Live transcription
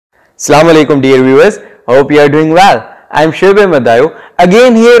Assalamu alaikum dear viewers, hope you are doing well. I am Shoaib Dayo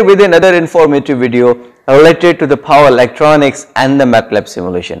again here with another informative video related to the power electronics and the Matlab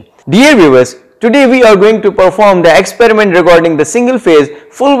simulation. Dear viewers, today we are going to perform the experiment regarding the single phase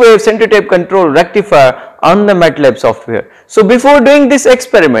full wave center tape control rectifier on the Matlab software. So before doing this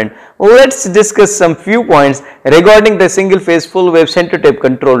experiment, let's discuss some few points regarding the single phase full wave center tape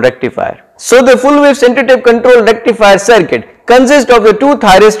control rectifier. So the full wave center tape control rectifier circuit consists of the two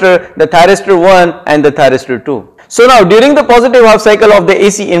thyristors, the thyristor 1 and the thyristor 2. So now during the positive half cycle of the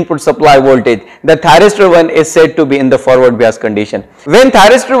AC input supply voltage, the thyristor 1 is said to be in the forward bias condition. When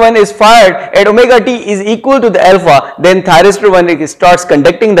thyristor 1 is fired at omega t is equal to the alpha, then thyristor 1 starts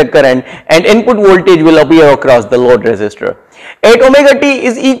conducting the current and input voltage will appear across the load resistor. At omega t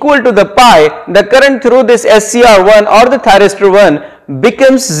is equal to the pi, the current through this SCR1 or the thyristor 1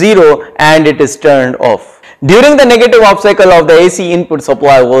 becomes 0 and it is turned off. During the negative half cycle of the AC input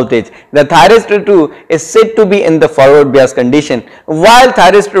supply voltage, the thyristor 2 is said to be in the forward bias condition while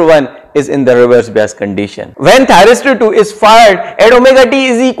thyristor 1 is in the reverse bias condition. When thyristor 2 is fired at omega t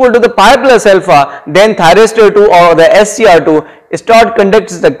is equal to the pi plus alpha, then thyristor 2 or the SCR2 start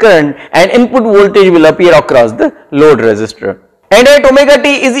conducts the current and input voltage will appear across the load resistor. And at omega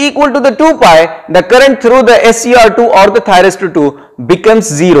t is equal to the 2 pi, the current through the SCR2 or the thyristor 2 becomes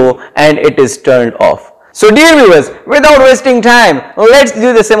 0 and it is turned off. So dear viewers, without wasting time, let's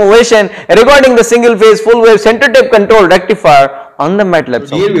do the simulation regarding the single phase full wave center tape control rectifier on the Matlab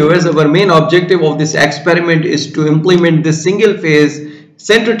software. Dear viewers, our main objective of this experiment is to implement this single phase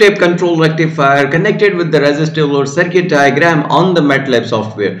center tape control rectifier connected with the resistive load circuit diagram on the Matlab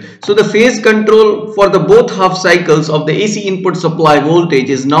software. So the phase control for the both half cycles of the AC input supply voltage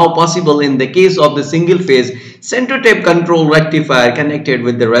is now possible in the case of the single phase center tape control rectifier connected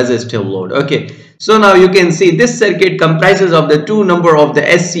with the resistive load. Okay, so now you can see this circuit comprises of the two number of the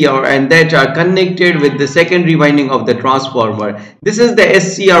SCR and that are connected with the secondary winding of the transformer. This is the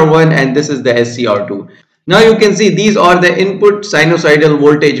SCR1 and this is the SCR2. Now you can see these are the input sinusoidal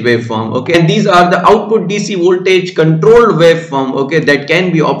voltage waveform, okay, and these are the output DC voltage controlled waveform, okay, that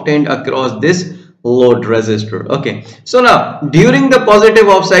can be obtained across this load resistor. Okay, so now during the positive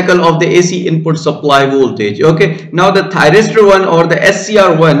half cycle of the AC input supply voltage, okay, now the thyristor 1 or the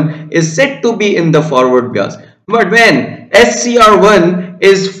SCR1 is said to be in the forward bias, but when SCR1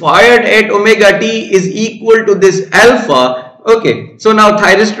 is fired at omega t is equal to this alpha, okay, so now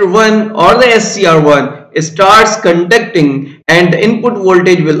thyristor 1 or the SCR1 starts conducting and the input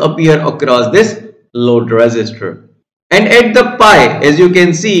voltage will appear across this load resistor. And at the pi, as you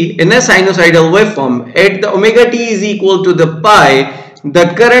can see in a sinusoidal waveform, at the omega t is equal to the pi,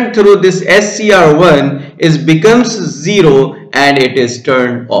 the current through this SCR1 becomes 0 and it is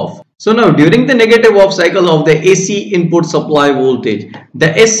turned off. So now during the negative half cycle of the AC input supply voltage, the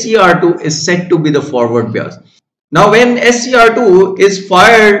SCR2 is said to be the forward bias. Now when SCR2 is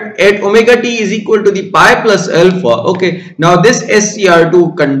fired at omega t is equal to the pi plus alpha, okay, now this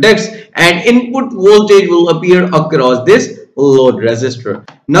SCR2 conducts and input voltage will appear across this load resistor.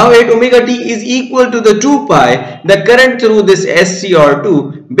 Now at omega t is equal to the 2 pi, the current through this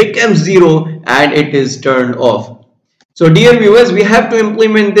SCR2 becomes 0 and it is turned off. So dear viewers, we have to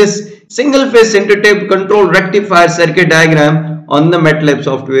implement this single phase center tape control rectifier circuit diagram on the Matlab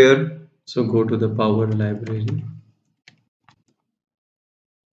software. So go to the power library.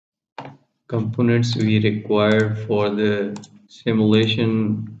 Components we require for the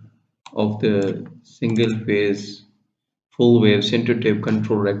simulation of the single phase full wave center tape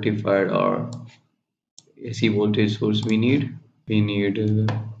control rectifier are AC voltage source we need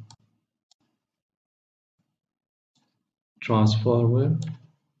transformer,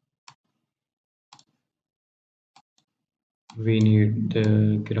 we need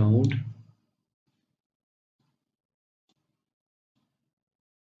the ground,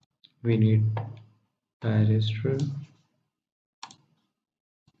 we need thyristor,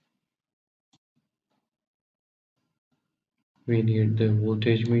 we need the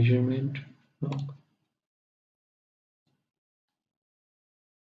voltage measurement block,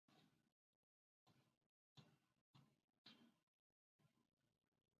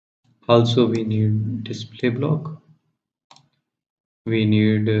 also we need display block, we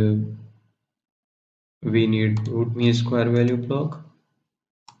need root mean square value block.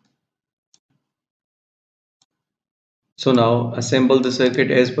 So now assemble the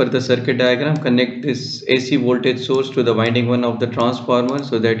circuit as per the circuit diagram. Connect this AC voltage source to the winding 1 of the transformer,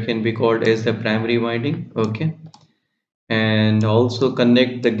 so that can be called as the primary winding, okay, and also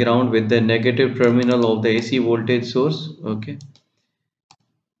connect the ground with the negative terminal of the AC voltage source, okay,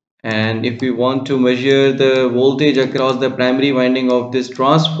 And if we want to measure the voltage across the primary winding of this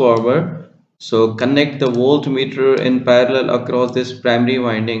transformer, so connect the voltmeter in parallel across this primary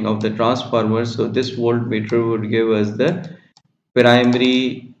winding of the transformer. So this voltmeter would give us the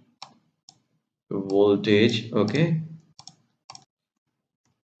primary voltage. Okay,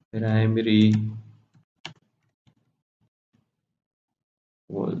 primary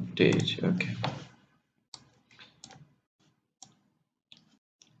voltage. Okay,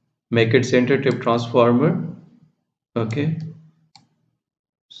 make it center tip transformer. Okay,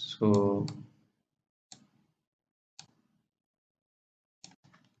 so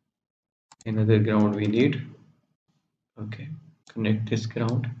another ground we need. Okay, connect this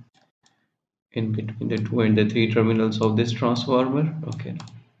ground in between the 2 and the 3 terminals of this transformer. Okay,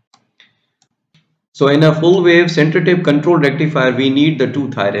 so in a full wave center tip control rectifier we need the 2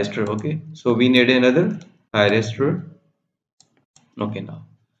 thyristor. Okay, so we need another thyristor. Okay,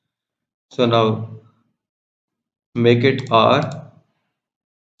 now make it R.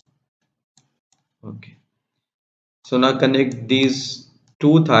 Okay, so now connect these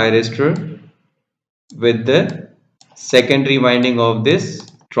 2 thyristor with the secondary winding of this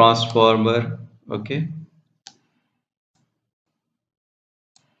transformer. Okay,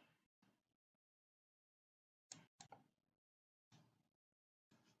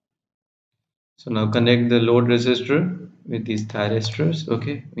 so now connect the load resistor with these thyristors.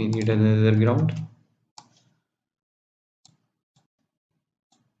 Okay, we need another ground.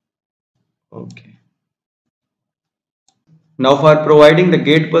 Okay, now for providing the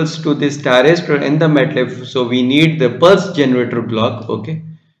gate pulse to this thyristor in the Matlab, so we need the pulse generator block. Okay,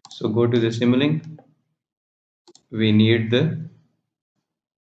 so go to the Simulink. We need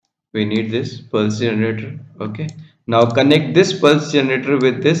this pulse generator. Okay, now connect this pulse generator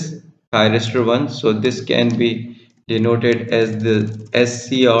with this thyristor 1. So this can be denoted as the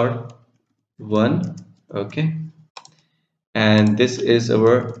SCR 1. Okay, and this is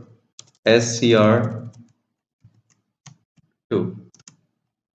our SCR 2.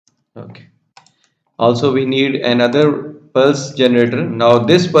 Okay, also we need another pulse generator. Now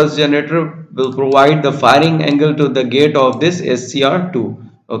this pulse generator will provide the firing angle to the gate of this SCR2.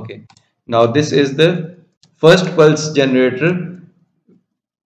 Okay, now this is the first pulse generator.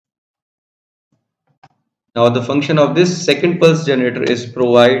 Now the function of this second pulse generator is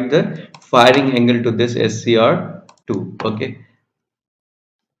provide the firing angle to this SCR2. Okay,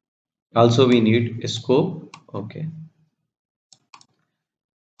 also we need a scope. Okay,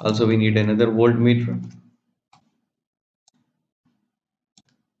 also we need another voltmeter.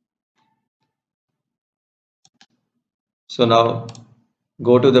 So now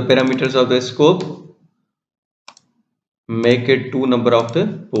go to the parameters of the scope, make it 2 number of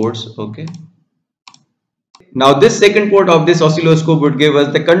the ports. Okay, now this second port of this oscilloscope would give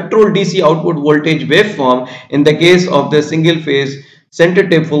us the control DC output voltage waveform in the case of the single phase center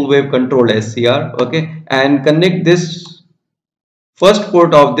tip full wave control SCR. Okay, and connect this first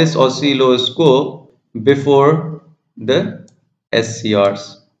port of this oscilloscope before the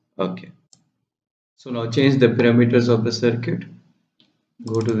SCRs. Okay, so now change the parameters of the circuit,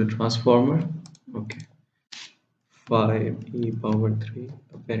 go to the transformer. Okay, 5e power 3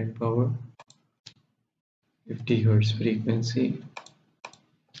 apparent power, 50 Hz frequency,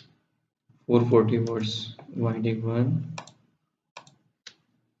 440 volts winding 1,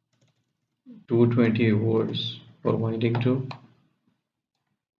 220 volts for winding 2,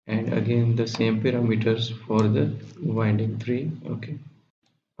 and again the same parameters for the winding 3. Okay,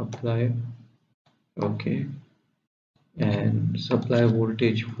 apply. Okay, and supply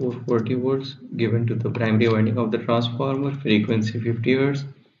voltage 440 volts given to the primary winding of the transformer, frequency 50 Hz.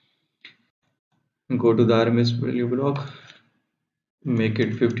 Go to the RMS value block, make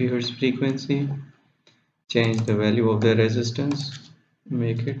it 50 Hz frequency, change the value of the resistance,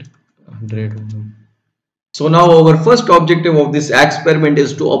 make it 100 ohm. So now our first objective of this experiment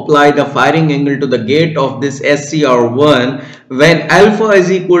is to apply the firing angle to the gate of this SCR1. When alpha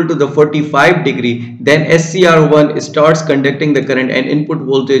is equal to the 45 degree, then SCR1 starts conducting the current and input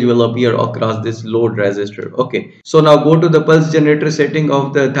voltage will appear across this load resistor. Okay, so now go to the pulse generator setting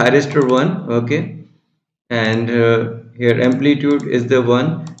of the thyristor 1. Okay, and here amplitude is the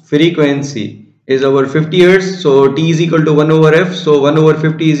 1, frequency is our 50 Hz, so T is equal to 1 over F, so 1 over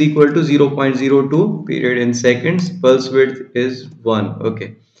 50 is equal to 0.02 period in seconds, pulse width is 1.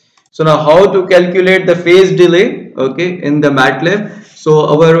 Okay, so now how to calculate the phase delay? Okay, in the Matlab,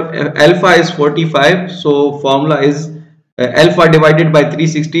 so our alpha is 45, so formula is alpha divided by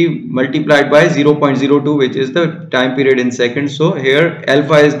 360 multiplied by 0.02, which is the time period in seconds. So here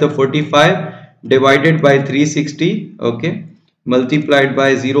alpha is the 45 divided by 360. Okay, multiplied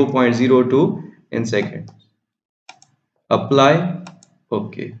by 0.02 in seconds. Apply.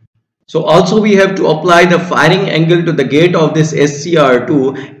 Okay. So also we have to apply the firing angle to the gate of this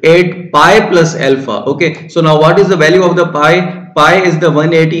SCR2 at pi plus alpha. Okay. So now what is the value of the pi? Pi is the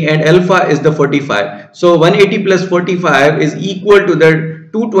 180 and alpha is the 45. So 180 plus 45 is equal to the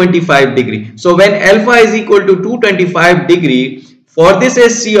 225 degree. So when alpha is equal to 225 degree for this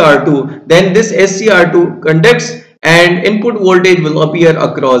SCR2, then this SCR2 conducts and input voltage will appear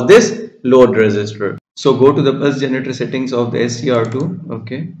across this load resistor. So go to the pulse generator settings of the SCR2.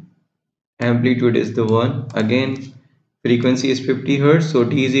 Okay. Amplitude is the 1. Again, frequency is 50 Hz. So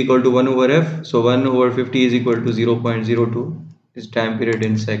T is equal to 1 over F. So 1 over 50 is equal to 0.02. Is time period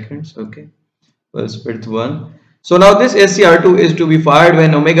in seconds. Okay. Pulse width 1. So now this SCR2 is to be fired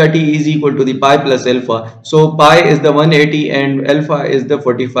when omega t is equal to the pi plus alpha. So pi is the 180 and alpha is the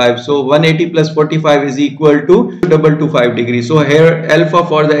 45. So 180 plus 45 is equal to 225 degrees. So here alpha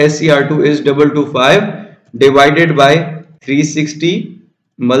for the SCR2 is 225 divided by 360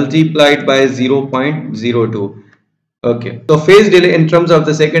 multiplied by 0.02. Okay. So phase delay in terms of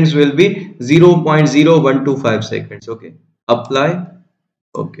the seconds will be 0.0125 seconds. Okay. Apply.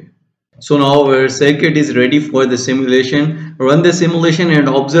 Okay. So now our circuit is ready for the simulation. Run the simulation and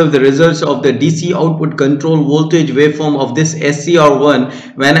observe the results of the DC output control voltage waveform of this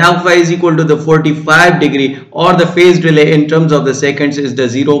SCR1 when alpha is equal to the 45 degree or the phase delay in terms of the seconds is the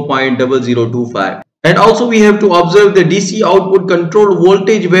 0.0025. And also we have to observe the DC output control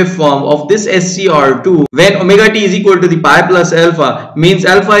voltage waveform of this SCR2 when omega t is equal to the pi plus alpha, means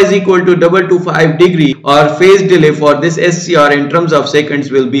alpha is equal to 225 degree or phase delay for this SCR in terms of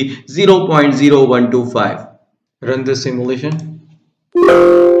seconds will be 0.0125. Run the simulation.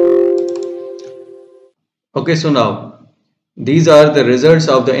 Okay, so now these are the results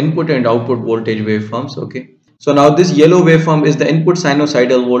of the input and output voltage waveforms. Okay. So now this yellow waveform is the input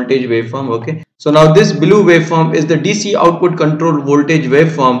sinusoidal voltage waveform. Okay. So now this blue waveform is the DC output control voltage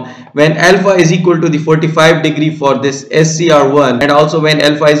waveform when alpha is equal to the 45 degree for this SCR1 and also when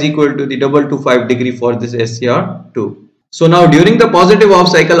alpha is equal to the 225 degree for this SCR2. So now during the positive off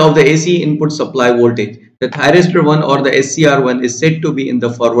cycle of the AC input supply voltage, the thyristor 1 or the SCR1 is said to be in the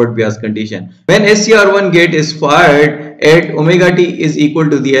forward bias condition. When SCR1 gate is fired at omega t is equal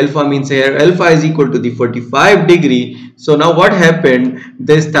to the alpha, means here alpha is equal to the 45 degree. So now what happened,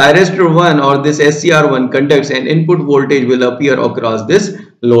 this thyristor 1 or this SCR1 conducts and input voltage will appear across this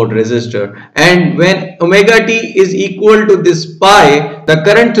load resistor, and when omega t is equal to this pi, the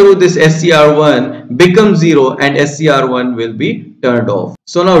current through this SCR1 becomes 0 and SCR1 will be turned off.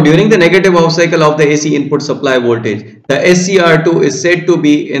 So now during the negative off cycle of the AC input supply voltage, the SCR2 is said to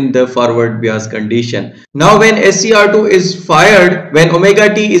be in the forward bias condition. Now when SCR2 is fired when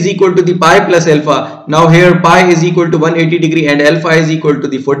omega t is equal to the pi plus alpha, now here pi is equal to 180 degree and alpha is equal to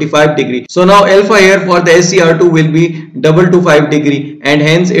the 45 degree. So now alpha here for the SCR2 will be 225 degree and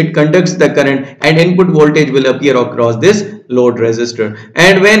hence it conducts the current and input voltage will appear across this load resistor,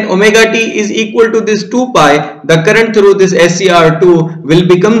 and when omega t is equal to this 2 pi, the current through this SCR2 will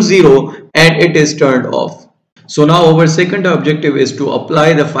become 0 and it is turned off. So now our second objective is to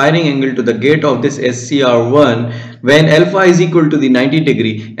apply the firing angle to the gate of this SCR1 when alpha is equal to the 90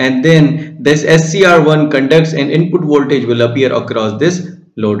 degree, and then this SCR1 conducts and input voltage will appear across this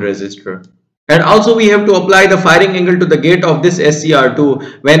load resistor. And also we have to apply the firing angle to the gate of this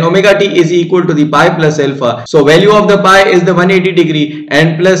SCR2 when omega t is equal to the pi plus alpha. So value of the pi is the 180 degree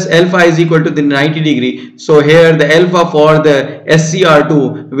and plus alpha is equal to the 90 degree. So here the alpha for the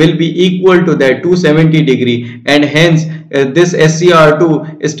SCR2 will be equal to that 270 degree, and hence this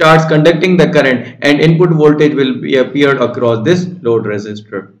SCR2 starts conducting the current and input voltage will be appeared across this load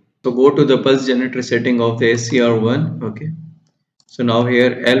resistor. So go to the pulse generator setting of the SCR1. Okay. So now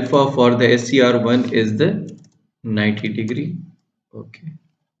here alpha for the SCR1 is the 90 degree. Okay.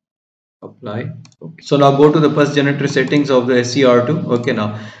 Apply. Okay. So now go to the pulse generator settings of the SCR2. Okay.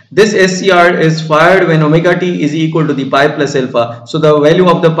 Now this SCR is fired when omega t is equal to the pi plus alpha. So the value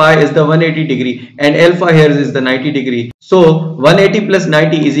of the pi is the 180 degree and alpha here is the 90 degree. So 180 plus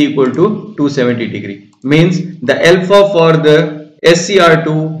 90 is equal to 270 degree. Means the alpha for the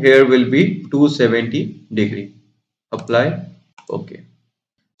SCR2 here will be 270 degree. Apply. Okay.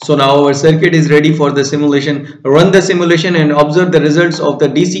 So now our circuit is ready for the simulation. Run the simulation and observe the results of the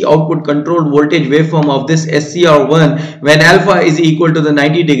DC output controlled voltage waveform of this SCR1 when alpha is equal to the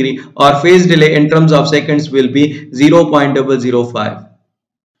 90 degree or phase delay in terms of seconds will be 0.005.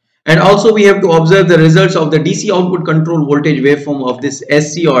 And also we have to observe the results of the DC output control voltage waveform of this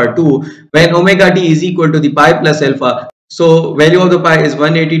SCR2 when omega t is equal to the pi plus alpha. So value of the pi is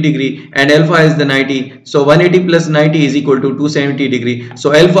 180 degree and alpha is the 90. So 180 plus 90 is equal to 270 degree.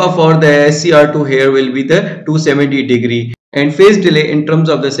 So alpha for the SCR2 here will be the 270 degree. And phase delay in terms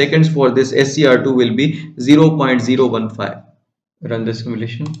of the seconds for this SCR2 will be 0.015. Run the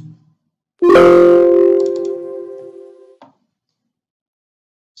simulation.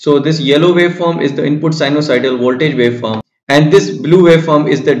 So this yellow waveform is the input sinusoidal voltage waveform, and this blue waveform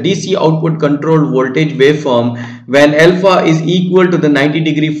is the DC output controlled voltage waveform when alpha is equal to the 90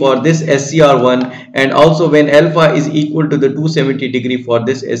 degree for this SCR1 and also when alpha is equal to the 270 degree for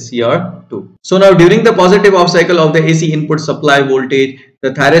this SCR2. So now during the positive off cycle of the AC input supply voltage, the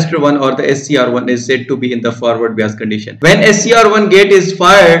thyristor 1 or the SCR1 is said to be in the forward bias condition. When SCR1 gate is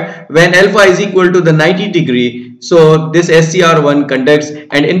fired when alpha is equal to the 90 degree, so this SCR1 conducts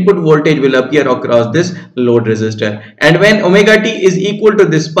and input voltage will appear across this load resistor. And when omega t is equal to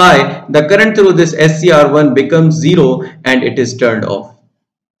this pi, the current through this SCR1 becomes 0 and it is turned off.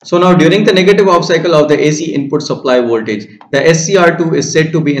 So now during the negative off cycle of the AC input supply voltage, the SCR2 is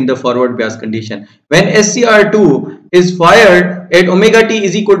said to be in the forward bias condition. When SCR2 is fired at omega t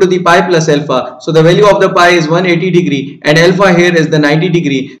is equal to the pi plus alpha, so the value of the pi is 180 degree and alpha here is the 90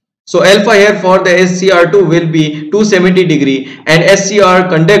 degree. So alpha here for the SCR2 will be 270 degree and SCR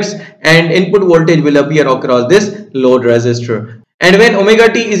conducts and input voltage will appear across this load resistor. And when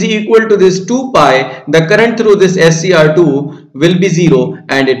omega t is equal to this 2 pi, the current through this SCR2 will be 0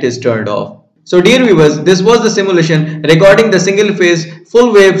 and it is turned off. So dear viewers, this was the simulation regarding the single phase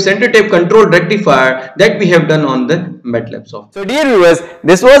full wave center tape controlled rectifier that we have done on the Matlab software. So dear viewers,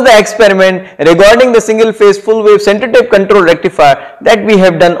 this was the experiment regarding the single phase full wave center tape controlled rectifier that we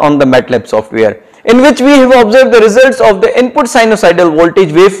have done on the Matlab software, in which we have observed the results of the input sinusoidal voltage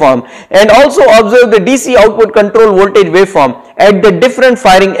waveform and also observed the DC output control voltage waveform at the different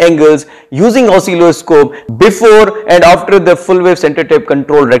firing angles using oscilloscope before and after the full wave center tape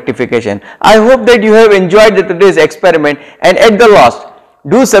control rectification. I hope that you have enjoyed today's experiment, and at the last,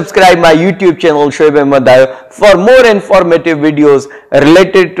 do subscribe my YouTube channel Shoaib Dayo for more informative videos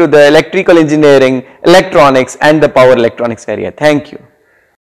related to the electrical engineering, electronics and the power electronics area. Thank you.